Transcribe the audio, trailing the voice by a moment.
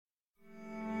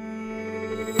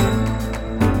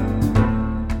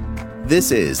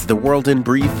This is The World in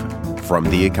Brief from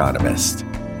The Economist.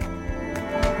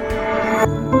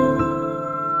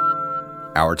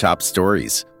 Our top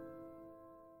stories.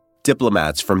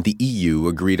 Diplomats from the EU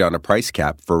agreed on a price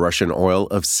cap for Russian oil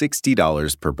of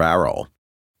 $60 per barrel.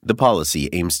 The policy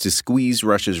aims to squeeze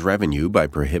Russia's revenue by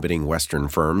prohibiting Western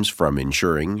firms from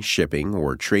insuring, shipping,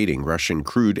 or trading Russian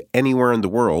crude anywhere in the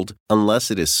world unless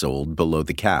it is sold below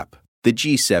the cap. The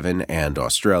G7 and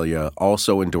Australia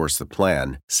also endorsed the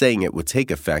plan, saying it would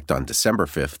take effect on December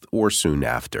 5th or soon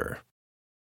after.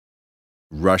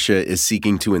 Russia is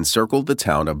seeking to encircle the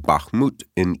town of Bakhmut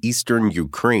in eastern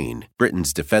Ukraine,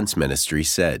 Britain's defense ministry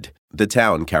said. The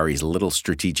town carries little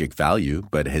strategic value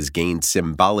but has gained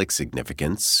symbolic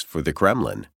significance for the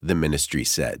Kremlin, the ministry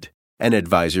said. An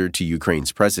advisor to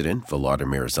Ukraine's president,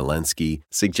 Volodymyr Zelensky,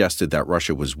 suggested that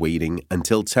Russia was waiting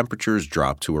until temperatures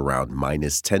dropped to around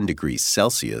minus 10 degrees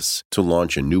Celsius to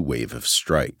launch a new wave of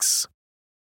strikes.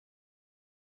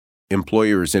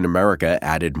 Employers in America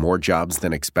added more jobs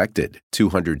than expected,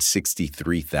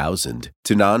 263,000,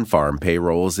 to non-farm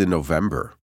payrolls in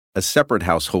November. A separate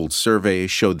household survey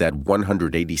showed that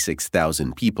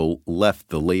 186,000 people left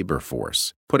the labor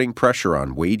force, putting pressure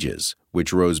on wages,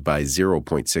 which rose by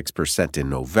 0.6% in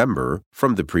November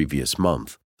from the previous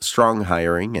month. Strong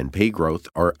hiring and pay growth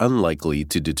are unlikely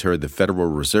to deter the Federal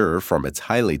Reserve from its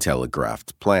highly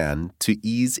telegraphed plan to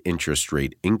ease interest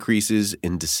rate increases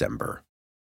in December.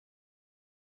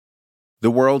 The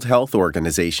World Health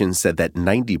Organization said that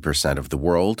 90% of the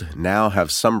world now have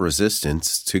some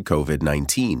resistance to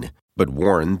COVID-19, but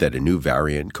warned that a new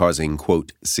variant causing,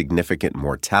 quote, significant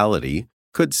mortality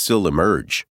could still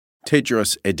emerge.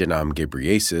 Tedros Adhanom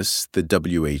Ghebreyesus, the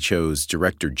WHO's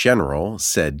Director General,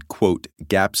 said, quote,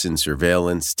 gaps in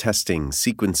surveillance, testing,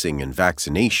 sequencing, and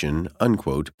vaccination,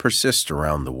 unquote, persist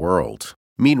around the world.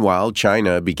 Meanwhile,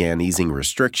 China began easing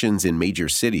restrictions in major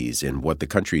cities in what the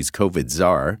country's COVID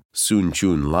czar, Sun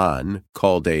Chunlan,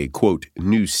 called a, quote,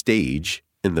 new stage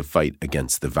in the fight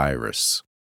against the virus.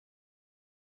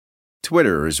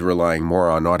 Twitter is relying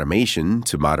more on automation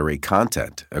to moderate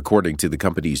content, according to the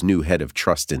company's new head of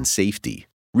trust and safety.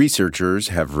 Researchers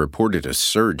have reported a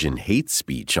surge in hate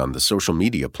speech on the social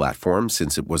media platform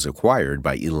since it was acquired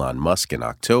by Elon Musk in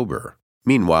October.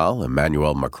 Meanwhile,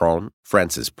 Emmanuel Macron,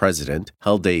 France's president,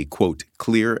 held a, quote,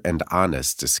 clear and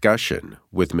honest discussion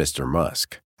with Mr.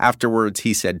 Musk. Afterwards,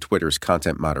 he said Twitter's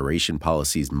content moderation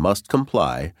policies must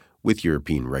comply with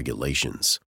European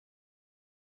regulations.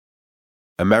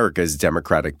 America's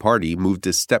Democratic Party moved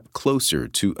a step closer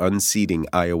to unseating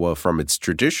Iowa from its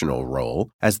traditional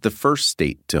role as the first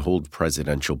state to hold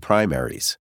presidential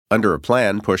primaries. Under a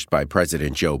plan pushed by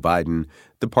President Joe Biden,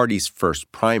 the party's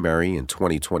first primary in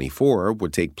 2024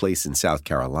 would take place in South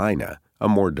Carolina, a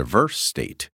more diverse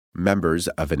state. Members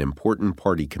of an important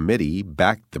party committee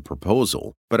backed the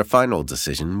proposal, but a final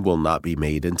decision will not be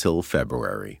made until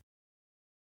February.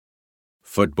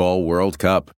 Football World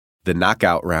Cup. The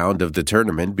knockout round of the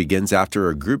tournament begins after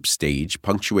a group stage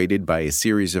punctuated by a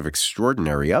series of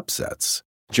extraordinary upsets.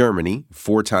 Germany,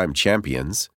 four-time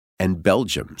champions, and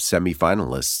Belgium,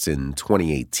 semifinalists in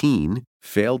 2018,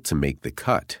 failed to make the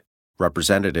cut.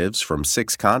 Representatives from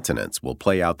 6 continents will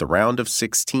play out the round of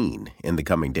 16 in the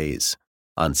coming days.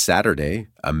 On Saturday,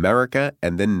 America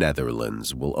and the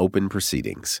Netherlands will open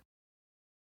proceedings.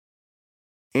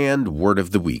 And word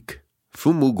of the week,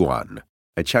 Fumuguan,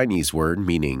 a Chinese word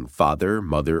meaning father,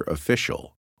 mother,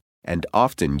 official, and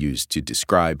often used to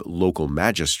describe local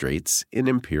magistrates in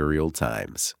imperial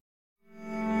times.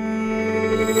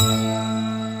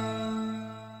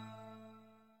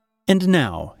 And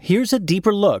now, here's a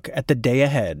deeper look at the day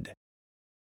ahead.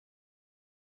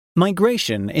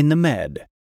 Migration in the Med.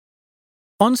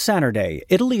 On Saturday,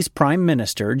 Italy's Prime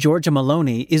Minister Giorgia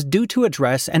Meloni is due to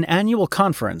address an annual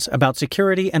conference about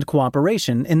security and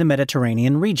cooperation in the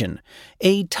Mediterranean region,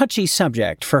 a touchy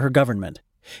subject for her government.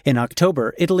 In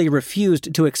October, Italy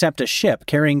refused to accept a ship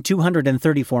carrying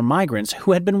 234 migrants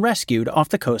who had been rescued off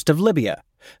the coast of Libya.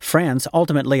 France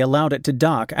ultimately allowed it to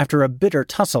dock after a bitter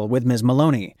tussle with Ms.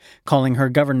 Meloni, calling her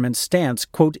government's stance,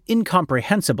 quote,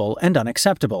 incomprehensible and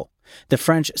unacceptable. The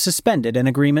French suspended an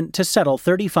agreement to settle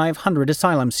 3,500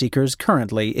 asylum seekers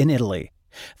currently in Italy.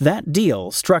 That deal,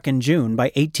 struck in June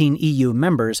by 18 EU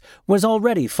members, was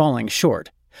already falling short.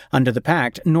 Under the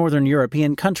pact, Northern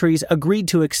European countries agreed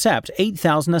to accept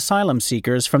 8,000 asylum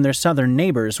seekers from their southern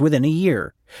neighbors within a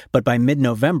year, but by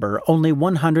mid-November, only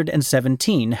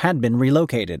 117 had been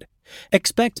relocated.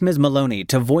 Expect Ms. Meloni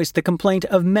to voice the complaint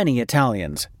of many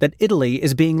Italians that Italy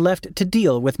is being left to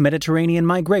deal with Mediterranean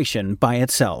migration by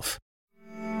itself.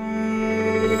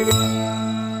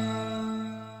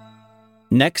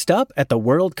 Next up at the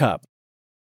World Cup.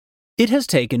 It has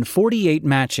taken 48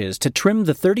 matches to trim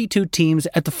the 32 teams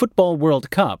at the Football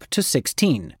World Cup to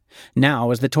 16.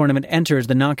 Now, as the tournament enters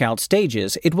the knockout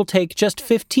stages, it will take just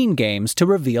 15 games to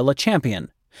reveal a champion.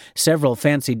 Several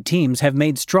fancied teams have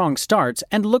made strong starts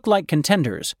and look like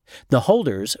contenders. The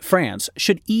holders, France,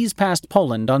 should ease past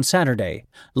Poland on Saturday.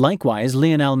 Likewise,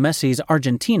 Lionel Messi's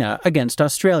Argentina against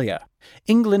Australia.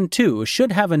 England, too,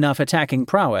 should have enough attacking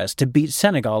prowess to beat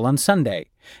Senegal on Sunday.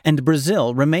 And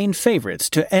Brazil remain favorites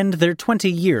to end their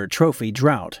 20-year trophy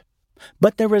drought.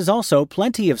 But there is also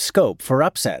plenty of scope for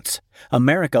upsets.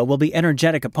 America will be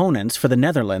energetic opponents for the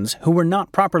Netherlands, who were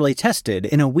not properly tested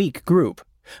in a weak group.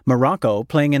 Morocco,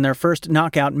 playing in their first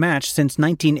knockout match since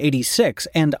 1986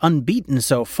 and unbeaten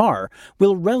so far,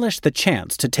 will relish the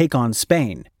chance to take on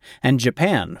Spain. And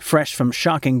Japan, fresh from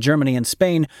shocking Germany and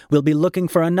Spain, will be looking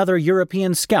for another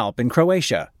European scalp in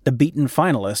Croatia, the beaten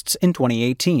finalists in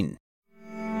 2018.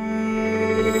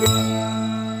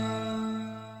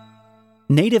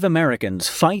 Native Americans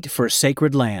fight for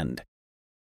sacred land.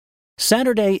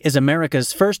 Saturday is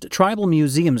America's first Tribal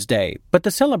Museums Day, but the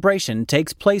celebration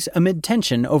takes place amid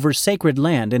tension over sacred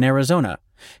land in Arizona.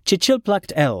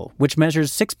 Chichilpalct'el, which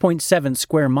measures 6.7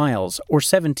 square miles or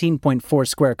 17.4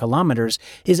 square kilometers,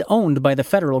 is owned by the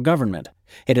federal government.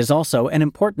 It is also an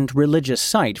important religious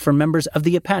site for members of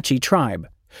the Apache tribe.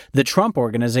 The Trump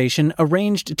Organization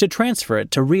arranged to transfer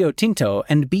it to Rio Tinto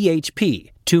and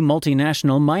BHP, two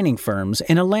multinational mining firms,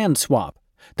 in a land swap.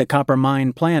 The copper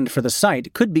mine planned for the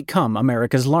site could become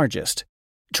America's largest.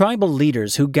 Tribal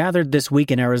leaders who gathered this week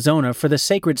in Arizona for the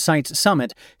Sacred Sites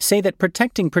Summit say that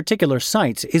protecting particular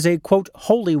sites is a, quote,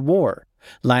 holy war.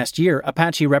 Last year,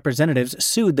 Apache representatives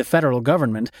sued the federal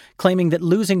government, claiming that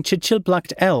losing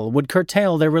Chichilpalct'el would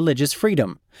curtail their religious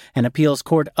freedom. An appeals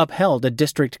court upheld a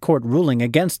district court ruling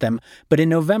against them, but in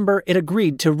November it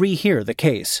agreed to rehear the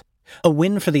case. A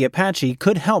win for the Apache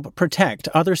could help protect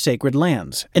other sacred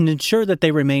lands and ensure that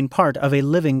they remain part of a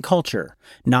living culture,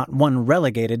 not one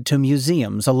relegated to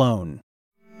museums alone.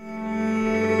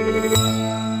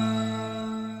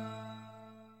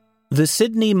 The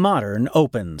Sydney Modern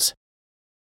opens.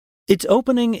 Its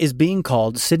opening is being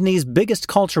called Sydney's biggest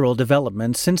cultural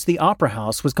development since the Opera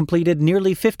House was completed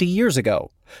nearly 50 years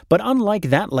ago. But unlike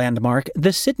that landmark,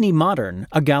 the Sydney Modern,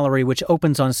 a gallery which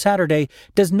opens on Saturday,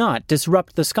 does not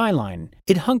disrupt the skyline.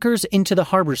 It hunkers into the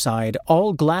harbourside,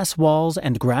 all glass walls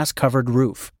and grass-covered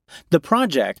roof. The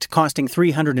project, costing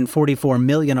 $344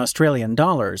 million Australian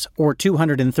dollars, or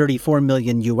 $234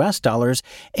 million US dollars,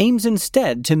 aims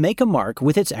instead to make a mark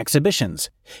with its exhibitions.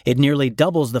 It nearly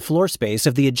doubles the floor space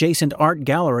of the adjacent Art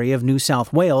Gallery of New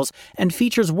South Wales and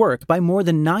features work by more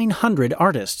than 900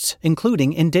 artists,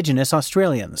 including Indigenous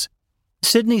Australians.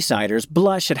 Sydneysiders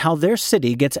blush at how their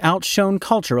city gets outshone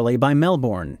culturally by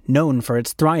Melbourne, known for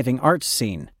its thriving arts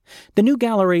scene. The new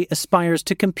gallery aspires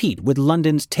to compete with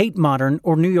London's Tate Modern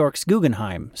or New York's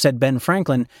Guggenheim, said Ben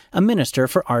Franklin, a minister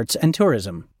for arts and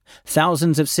tourism.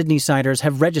 Thousands of Sydneysiders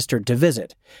have registered to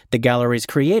visit. The gallery's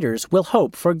creators will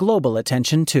hope for global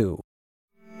attention too.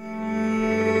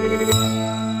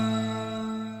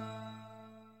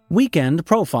 Weekend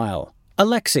Profile.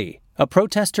 Alexi, a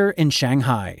protester in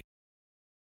Shanghai.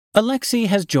 Alexi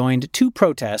has joined two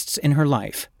protests in her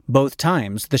life. Both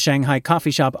times, the Shanghai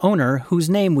coffee shop owner, whose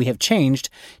name we have changed,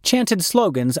 chanted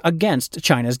slogans against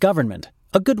China's government,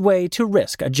 a good way to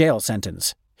risk a jail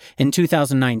sentence. In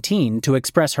 2019, to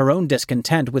express her own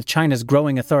discontent with China's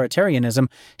growing authoritarianism,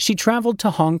 she traveled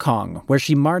to Hong Kong, where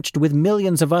she marched with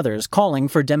millions of others calling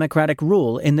for democratic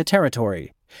rule in the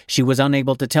territory. She was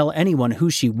unable to tell anyone who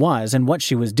she was and what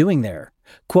she was doing there.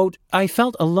 Quote, I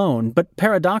felt alone, but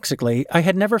paradoxically, I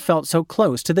had never felt so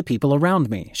close to the people around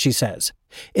me, she says.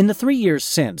 In the 3 years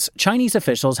since, Chinese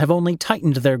officials have only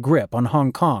tightened their grip on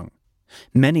Hong Kong.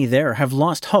 Many there have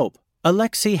lost hope.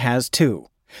 Alexi has too.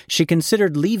 She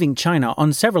considered leaving China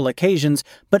on several occasions,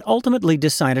 but ultimately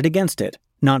decided against it,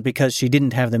 not because she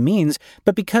didn't have the means,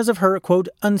 but because of her, quote,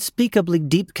 unspeakably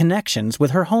deep connections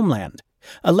with her homeland.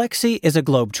 Alexi is a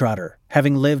globetrotter,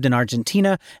 having lived in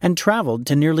Argentina and traveled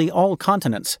to nearly all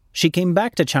continents. She came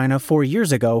back to China 4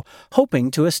 years ago, hoping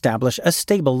to establish a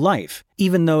stable life,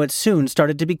 even though it soon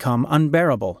started to become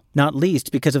unbearable, not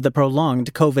least because of the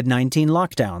prolonged COVID-19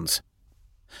 lockdowns.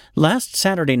 Last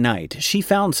Saturday night, she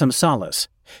found some solace.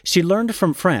 She learned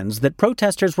from friends that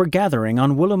protesters were gathering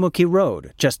on Wooloomookie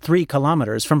Road, just 3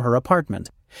 kilometers from her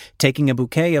apartment. Taking a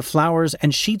bouquet of flowers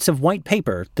and sheets of white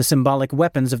paper, the symbolic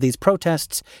weapons of these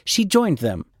protests, she joined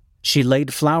them. She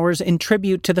laid flowers in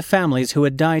tribute to the families who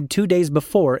had died 2 days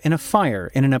before in a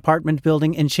fire in an apartment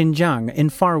building in Xinjiang in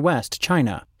far west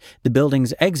China. The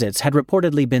building's exits had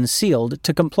reportedly been sealed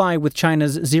to comply with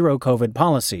China's zero-COVID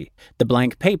policy. The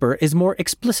blank paper is more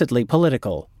explicitly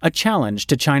political, a challenge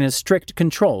to China's strict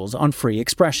controls on free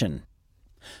expression.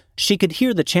 She could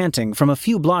hear the chanting from a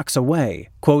few blocks away,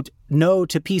 quote, "No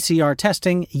to PCR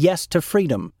testing, yes to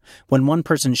freedom." When one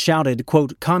person shouted,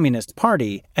 quote, "Communist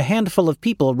Party," a handful of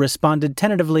people responded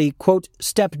tentatively, quote,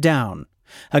 "Step down."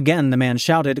 Again, the man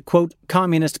shouted, quote,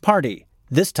 "Communist Party."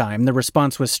 This time, the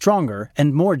response was stronger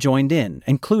and more joined in,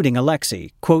 including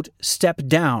Alexei, quote, "Step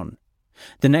down."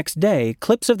 The next day,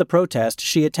 clips of the protest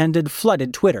she attended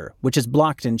flooded Twitter, which is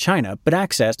blocked in China but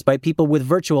accessed by people with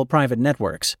virtual private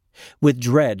networks. With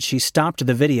dread, she stopped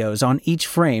the videos on each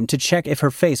frame to check if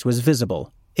her face was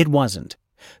visible. It wasn't.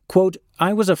 Quote,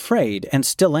 "I was afraid and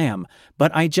still am,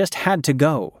 but I just had to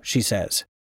go," she says.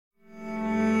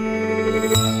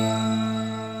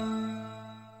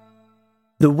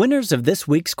 The winners of this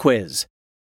week's quiz.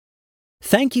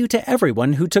 Thank you to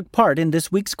everyone who took part in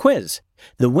this week's quiz.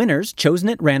 The winners, chosen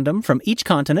at random from each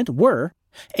continent, were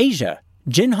Asia,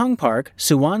 Jinhong Park,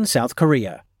 Suwon, South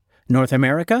Korea. North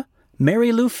America,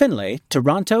 Mary Lou Finlay,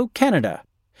 Toronto, Canada.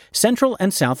 Central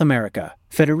and South America,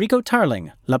 Federico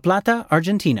Tarling, La Plata,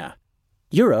 Argentina.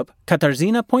 Europe,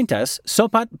 Katarzyna Pointas,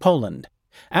 Sopot, Poland.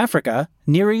 Africa,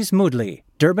 Neres Moodley,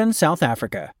 Durban, South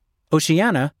Africa.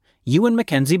 Oceania, Ewan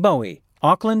Mackenzie Bowie,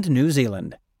 Auckland, New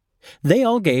Zealand. They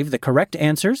all gave the correct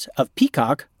answers of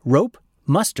Peacock, Rope,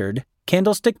 Mustard,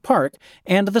 Candlestick Park,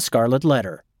 and the Scarlet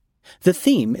Letter. The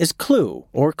theme is Clue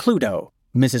or Cluedo.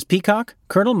 Mrs. Peacock,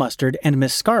 Colonel Mustard, and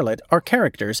Miss Scarlet are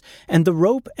characters, and the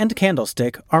rope and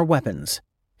candlestick are weapons.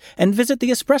 And visit the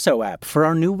Espresso app for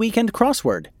our new weekend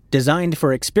crossword, designed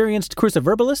for experienced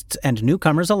cruciverbalists and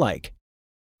newcomers alike.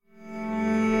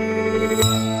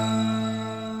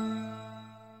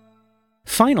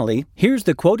 Finally, here's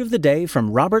the quote of the day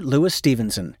from Robert Louis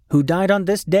Stevenson, who died on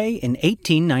this day in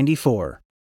 1894.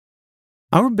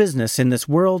 Our business in this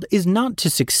world is not to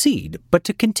succeed, but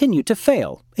to continue to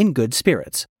fail in good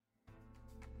spirits.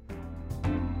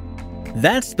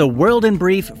 That's The World in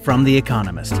Brief from The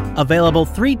Economist, available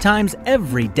 3 times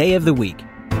every day of the week.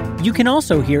 You can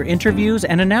also hear interviews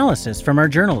and analysis from our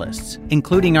journalists,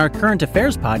 including our current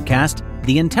affairs podcast,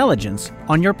 The Intelligence,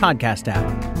 on your podcast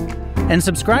app. And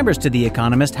subscribers to The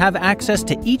Economist have access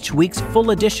to each week's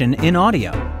full edition in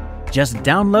audio. Just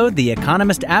download The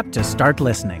Economist app to start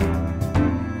listening.